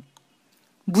자동차는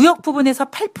무역 부분에서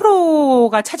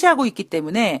 8%가 차지하고 있기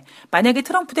때문에 만약에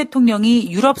트럼프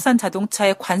대통령이 유럽산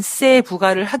자동차에 관세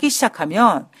부과를 하기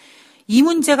시작하면 이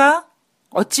문제가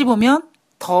어찌 보면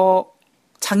더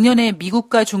작년에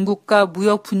미국과 중국과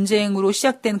무역 분쟁으로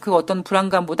시작된 그 어떤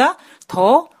불안감보다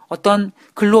더 어떤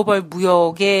글로벌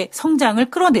무역의 성장을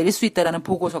끌어내릴 수 있다는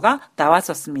보고서가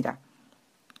나왔었습니다.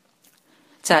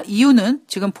 자, 이유는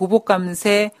지금 보복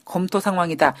감세 검토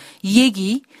상황이다. 이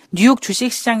얘기 뉴욕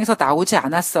주식시장에서 나오지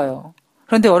않았어요.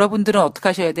 그런데 여러분들은 어떻게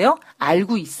하셔야 돼요?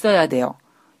 알고 있어야 돼요.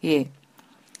 예.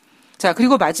 자,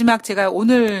 그리고 마지막 제가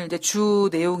오늘 이제 주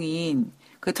내용인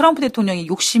그 트럼프 대통령의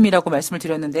욕심이라고 말씀을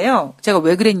드렸는데요. 제가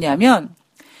왜 그랬냐면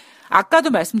아까도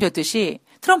말씀드렸듯이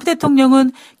트럼프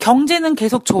대통령은 경제는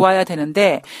계속 좋아야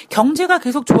되는데 경제가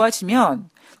계속 좋아지면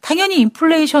당연히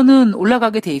인플레이션은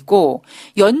올라가게 돼 있고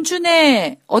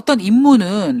연준의 어떤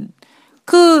임무는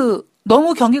그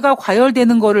너무 경기가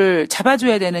과열되는 거를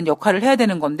잡아줘야 되는 역할을 해야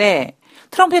되는 건데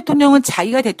트럼프 대통령은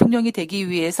자기가 대통령이 되기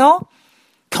위해서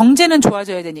경제는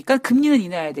좋아져야 되니까 금리는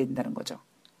인하해야 된다는 거죠.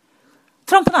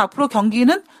 트럼프는 앞으로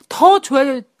경기는 더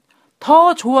좋아질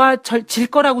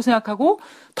거라고 생각하고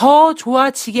더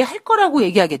좋아지게 할 거라고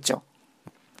얘기하겠죠.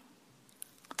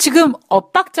 지금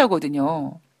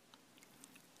엇박자거든요.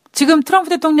 지금 트럼프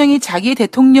대통령이 자기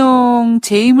대통령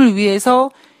재임을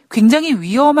위해서 굉장히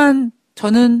위험한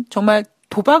저는 정말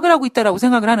도박을 하고 있다라고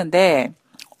생각을 하는데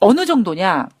어느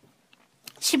정도냐.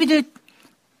 11일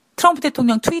트럼프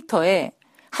대통령 트위터에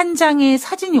한 장의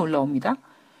사진이 올라옵니다.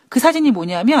 그 사진이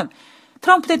뭐냐면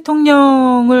트럼프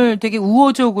대통령을 되게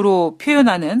우호적으로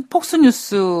표현하는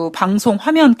폭스뉴스 방송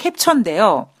화면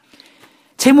캡처인데요.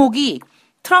 제목이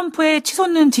트럼프의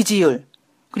치솟는 지지율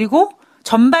그리고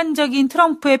전반적인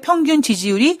트럼프의 평균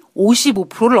지지율이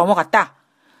 55%를 넘어갔다.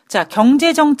 자,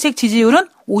 경제정책 지지율은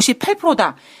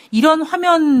 58%다. 이런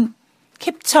화면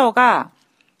캡처가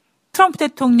트럼프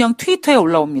대통령 트위터에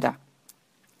올라옵니다.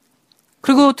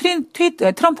 그리고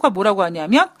트럼프가 뭐라고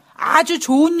하냐면 아주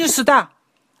좋은 뉴스다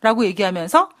라고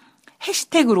얘기하면서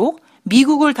해시태그로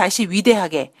미국을 다시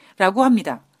위대하게 라고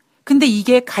합니다. 근데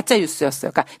이게 가짜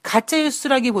뉴스였어요. 그러니까 가짜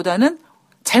뉴스라기보다는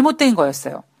잘못된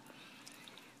거였어요.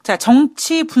 자,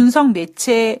 정치 분석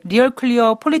매체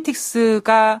리얼클리어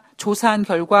폴리틱스가 조사한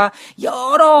결과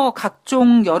여러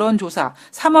각종 여론조사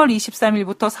 3월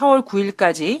 23일부터 4월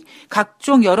 9일까지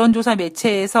각종 여론조사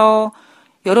매체에서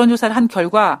여론조사를 한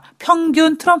결과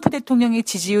평균 트럼프 대통령의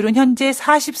지지율은 현재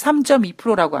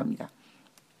 43.2%라고 합니다.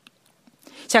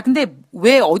 자, 근데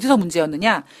왜 어디서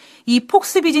문제였느냐? 이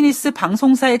폭스 비즈니스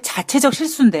방송사의 자체적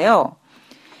실수인데요.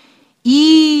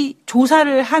 이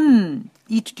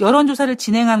여론조사를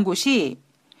진행한 곳이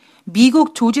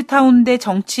미국 조지타운대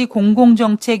정치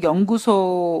공공정책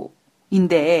연구소인데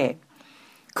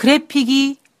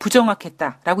그래픽이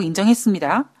부정확했다라고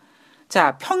인정했습니다.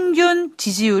 자, 평균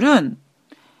지지율은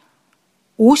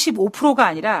 55%가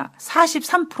아니라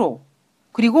 43%.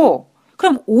 그리고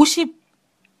그럼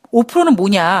 55%는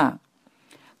뭐냐?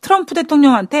 트럼프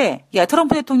대통령한테 야,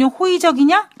 트럼프 대통령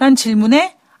호의적이냐? 라는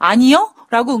질문에 아니요?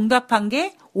 라고 응답한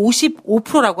게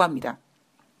 55%라고 합니다.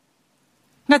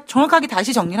 그러니까 정확하게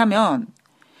다시 정리하면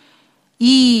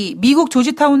이 미국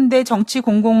조지타운대 정치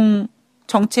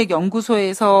공공정책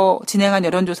연구소에서 진행한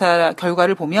여론조사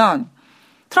결과를 보면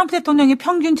트럼프 대통령의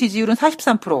평균 지지율은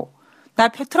 43%, 나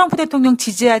트럼프 대통령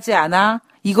지지하지 않아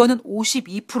이거는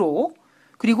 52%,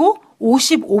 그리고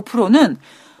 55%는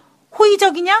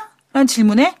호의적이냐? 라는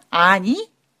질문에 아니,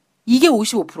 이게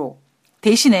 55%.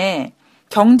 대신에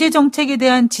경제정책에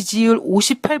대한 지지율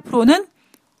 58%는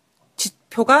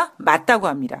지표가 맞다고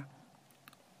합니다.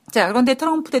 자, 그런데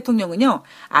트럼프 대통령은요,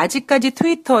 아직까지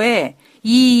트위터에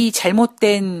이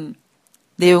잘못된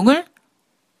내용을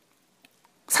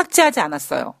삭제하지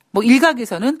않았어요. 뭐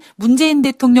일각에서는 문재인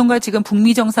대통령과 지금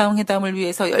북미 정상회담을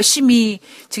위해서 열심히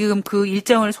지금 그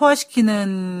일정을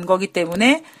소화시키는 거기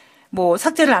때문에 뭐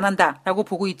삭제를 안 한다라고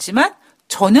보고 있지만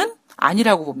저는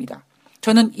아니라고 봅니다.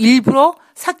 저는 일부러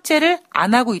삭제를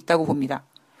안 하고 있다고 봅니다.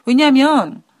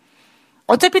 왜냐하면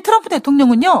어차피 트럼프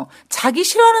대통령은요, 자기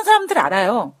싫어하는 사람들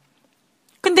알아요.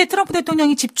 근데 트럼프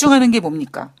대통령이 집중하는 게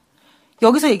뭡니까?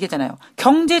 여기서 얘기하잖아요.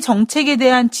 경제 정책에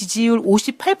대한 지지율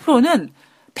 58%는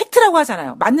팩트라고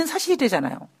하잖아요. 맞는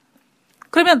사실이잖아요.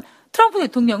 그러면 트럼프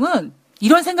대통령은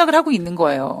이런 생각을 하고 있는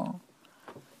거예요.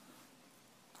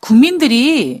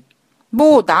 국민들이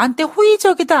뭐 나한테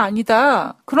호의적이다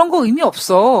아니다 그런 거 의미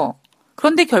없어.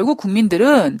 그런데 결국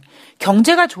국민들은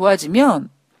경제가 좋아지면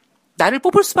나를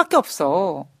뽑을 수밖에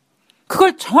없어.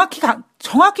 그걸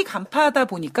정확히 간파하다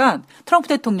보니까 트럼프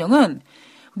대통령은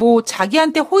뭐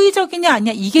자기한테 호의적이냐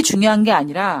아니냐 이게 중요한 게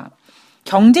아니라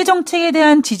경제 정책에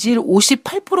대한 지지율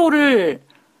 58%를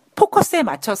포커스에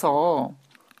맞춰서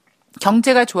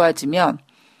경제가 좋아지면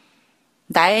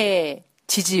나의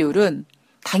지지율은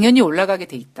당연히 올라가게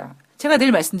돼 있다. 제가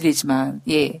늘 말씀드리지만,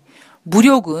 예,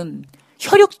 무력은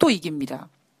혈육도 이깁니다.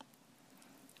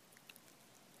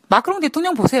 마크롱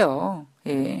대통령 보세요.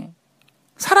 예.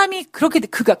 사람이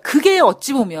그게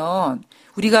어찌 보면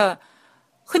우리가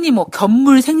흔히 뭐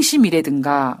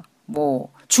견물생심이라든가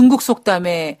뭐 중국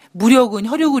속담에 무력은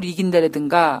혈육을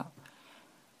이긴다라든가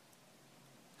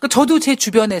그러니까 저도 제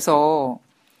주변에서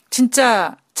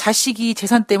진짜 자식이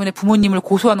재산 때문에 부모님을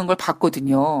고소하는 걸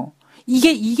봤거든요.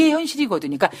 이게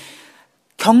현실이거든요. 그러니까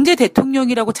경제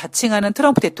대통령이라고 자칭하는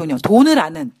트럼프 대통령, 돈을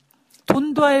아는,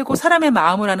 돈도 알고 사람의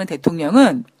마음을 아는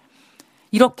대통령은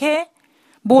이렇게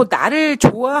뭐 나를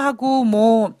좋아하고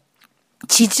뭐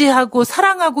지지하고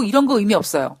사랑하고 이런 거 의미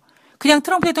없어요. 그냥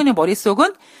트럼프 대통령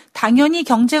머릿속은 당연히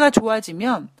경제가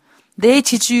좋아지면 내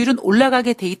지지율은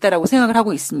올라가게 돼 있다라고 생각을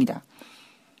하고 있습니다.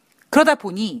 그러다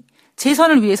보니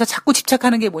재선을 위해서 자꾸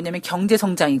집착하는 게 뭐냐면 경제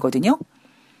성장이거든요.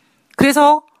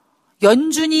 그래서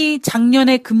연준이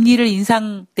작년에 금리를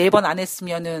인상 4번 안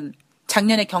했으면은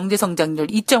작년에 경제 성장률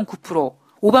 2.9%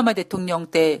 오바마 대통령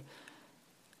때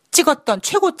찍었던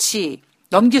최고치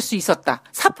넘길 수 있었다.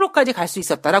 4%까지 갈 수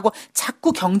있었다라고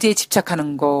자꾸 경제에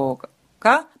집착하는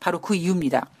거가 바로 그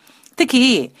이유입니다.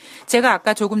 특히 제가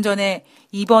아까 조금 전에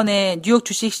이번에 뉴욕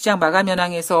주식시장 마감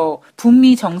현황에서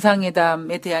북미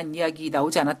정상회담에 대한 이야기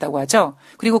나오지 않았다고 하죠.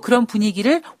 그리고 그런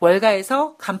분위기를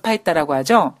월가에서 간파했다라고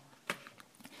하죠.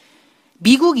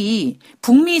 미국이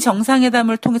북미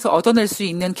정상회담을 통해서 얻어낼 수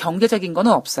있는 경제적인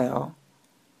거는 없어요.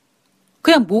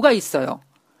 그냥 뭐가 있어요?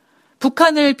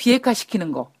 북한을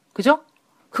비핵화시키는 거. 그죠?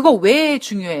 그거 왜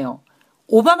중요해요?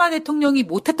 오바마 대통령이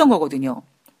못했던 거거든요.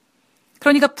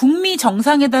 그러니까 북미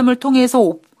정상회담을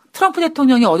통해서 트럼프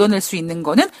대통령이 얻어낼 수 있는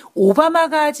거는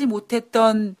오바마가 하지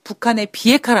못했던 북한의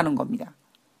비핵화라는 겁니다.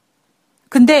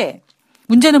 근데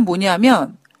문제는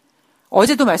뭐냐면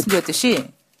어제도 말씀드렸듯이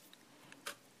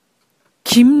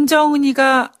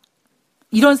김정은이가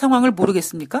이런 상황을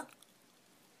모르겠습니까?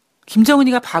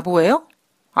 김정은이가 바보예요?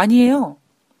 아니에요.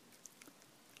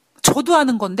 저도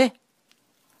아는 건데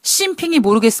시진핑이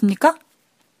모르겠습니까?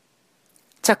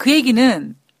 자, 그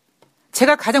얘기는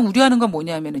제가 가장 우려하는 건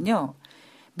뭐냐면은요.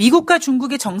 미국과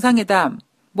중국의 정상회담,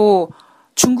 뭐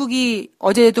중국이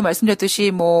어제도 말씀드렸듯이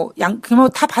뭐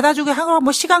다 받아주게 하고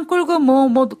뭐 시간 끌고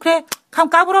그래 감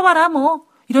까불어봐라 뭐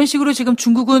이런 식으로 지금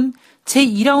중국은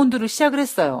제2라운드를 시작을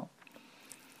했어요.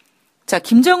 자,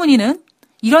 김정은이는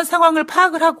이런 상황을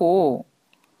파악을 하고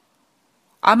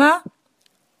아마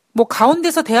뭐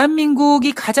가운데서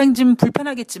대한민국이 가장 좀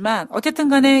불편하겠지만 어쨌든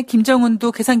간에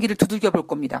김정은도 계산기를 두들겨 볼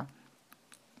겁니다.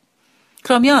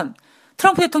 그러면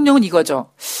트럼프 대통령은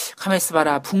이거죠. 가만히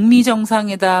있어봐라. 북미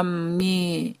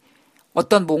정상회담이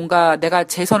어떤 뭔가 내가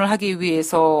재선을 하기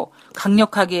위해서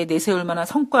강력하게 내세울 만한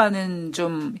성과는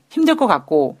좀 힘들 것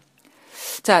같고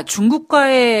자,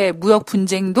 중국과의 무역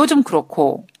분쟁도 좀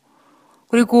그렇고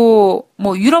그리고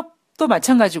뭐 유럽도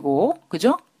마찬가지고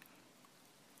그죠?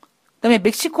 그다음에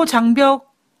멕시코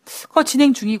장벽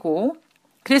진행 중이고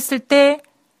그랬을 때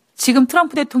지금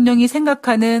트럼프 대통령이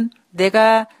생각하는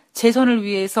내가 재선을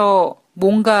위해서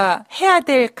뭔가 해야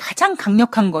될 가장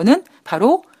강력한 거는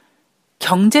바로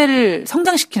경제를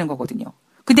성장시키는 거거든요.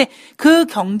 근데 그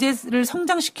경제를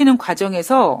성장시키는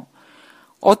과정에서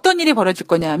어떤 일이 벌어질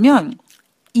거냐면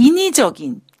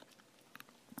인위적인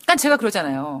그러니까 제가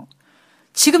그러잖아요.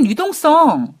 지금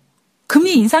유동성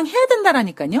금리 인상해야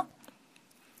된다라니까요.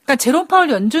 그러니까 제롬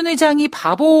파월 연준 의장이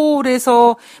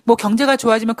바보라서 뭐 경제가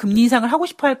좋아지면 금리 인상을 하고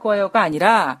싶어 할 거예요가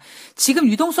아니라 지금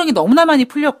유동성이 너무나 많이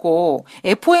풀렸고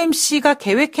FOMC가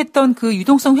계획했던 그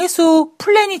유동성 회수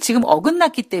플랜이 지금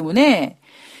어긋났기 때문에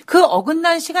그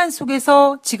어긋난 시간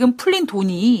속에서 지금 풀린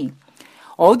돈이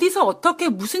어디서 어떻게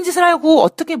무슨 짓을 하고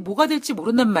어떻게 뭐가 될지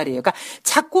모른단 말이에요. 그러니까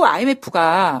자꾸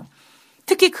IMF가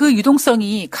특히 그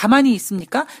유동성이 가만히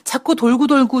있습니까? 자꾸 돌고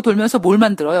돌면서 뭘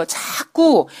만들어요?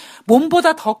 자꾸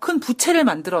몸보다 더 큰 부채를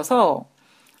만들어서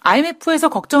IMF에서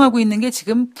걱정하고 있는 게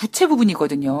지금 부채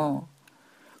부분이거든요.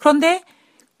 그런데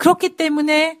그렇기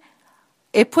때문에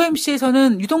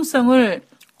FOMC에서는 유동성을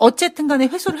어쨌든 간에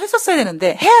회수를 했었어야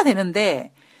되는데 해야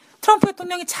되는데 트럼프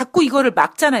대통령이 자꾸 이거를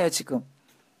막잖아요, 지금.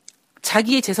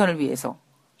 자기의 재선을 위해서.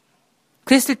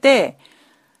 그랬을 때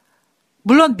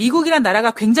물론 미국이라는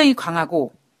나라가 굉장히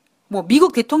강하고 뭐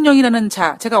미국 대통령이라는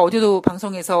제가 어제도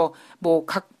방송에서 뭐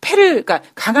그러니까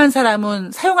강한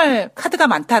사람은 사용할 카드가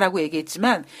많다라고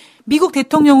얘기했지만 미국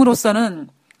대통령으로서는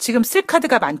지금 쓸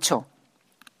카드가 많죠.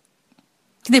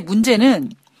 근데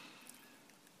문제는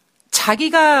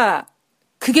자기가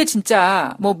그게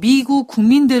진짜 뭐 미국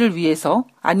국민들을 위해서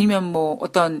아니면 뭐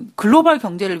어떤 글로벌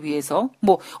경제를 위해서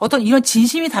뭐 어떤 이런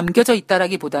진심이 담겨져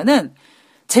있다라기보다는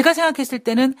제가 생각했을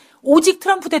때는 오직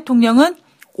트럼프 대통령은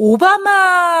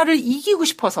오바마를 이기고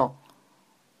싶어서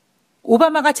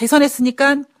오바마가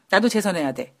재선했으니까 나도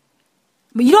재선해야 돼.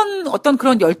 뭐 이런 어떤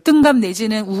그런 열등감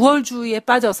내지는 우월주의에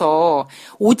빠져서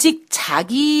오직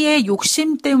자기의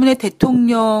욕심 때문에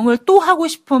대통령을 또 하고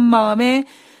싶은 마음에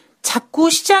자꾸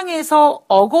시장에서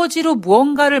어거지로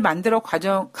무언가를 만들어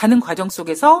가는 과정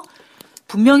속에서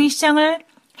분명히 시장을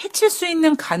해칠 수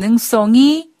있는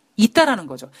가능성이 있다라는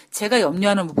거죠. 제가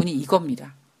염려하는 부분이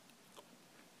이겁니다.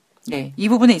 네, 이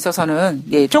부분에 있어서는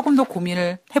조금 더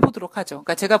고민을 해보도록 하죠.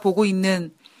 그러니까 제가 보고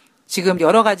있는 지금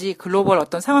여러 가지 글로벌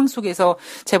어떤 상황 속에서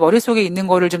제 머릿속에 있는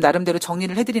거를 좀 나름대로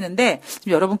정리를 해드리는데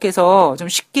좀 여러분께서 좀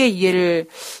쉽게 이해를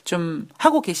좀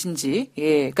하고 계신지.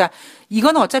 그러니까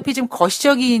이거는 어차피 지금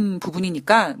거시적인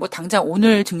부분이니까 뭐 당장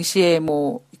오늘 증시에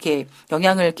뭐 이렇게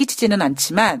영향을 끼치지는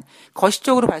않지만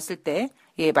거시적으로 봤을 때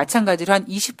마찬가지로 한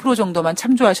 20% 정도만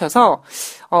참조하셔서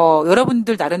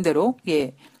여러분들 나름대로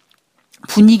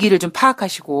분위기를 좀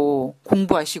파악하시고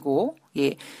공부하시고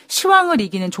시황을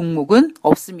이기는 종목은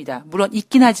없습니다. 물론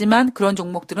있긴 하지만 그런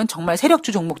종목들은 정말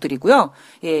세력주 종목들이고요.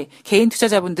 개인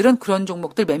투자자분들은 그런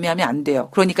종목들 매매하면 안 돼요.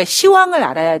 그러니까 시황을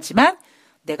알아야지만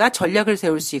내가 전략을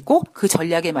세울 수 있고 그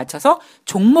전략에 맞춰서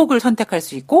종목을 선택할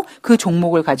수 있고 그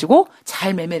종목을 가지고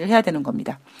잘 매매를 해야 되는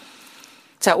겁니다.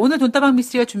 자, 오늘 돈다방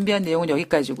미스리가 준비한 내용은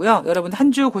여기까지고요. 여러분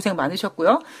한 주 고생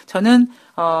많으셨고요. 저는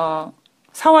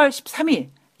 4월 13일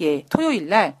토요일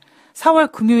날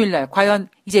 4월 금요일 날 과연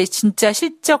이제 진짜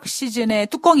실적 시즌의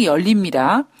뚜껑이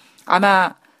열립니다.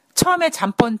 아마 처음에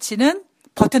잠펀치는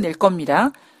버텨낼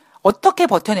겁니다. 어떻게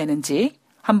버텨내는지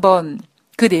한번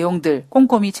그 내용들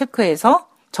꼼꼼히 체크해서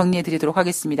정리해 드리도록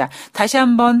하겠습니다. 다시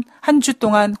한번 한 주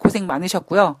동안 고생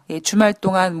많으셨고요. 주말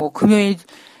동안 뭐 금요일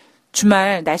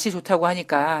주말 날씨 좋다고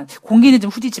하니까 공기는 좀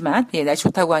후디지만 날씨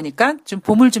좋다고 하니까 좀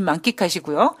봄을 좀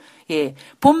만끽하시고요.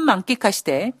 봄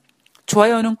만끽하시되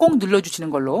좋아요는 꼭 눌러주시는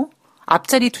걸로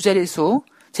앞자리 두 자릿수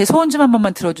제 소원 좀 한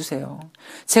번만 들어주세요.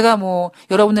 제가 뭐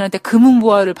여러분들한테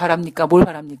금은보화를 바랍니까? 뭘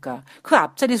바랍니까? 그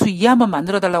앞자릿수 이해 한번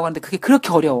만들어달라고 하는데 그게 그렇게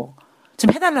어려워.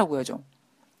 좀 해달라고요 좀.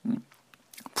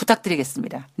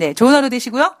 부탁드리겠습니다. 네, 좋은 하루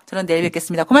되시고요. 저는 내일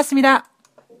뵙겠습니다. 고맙습니다.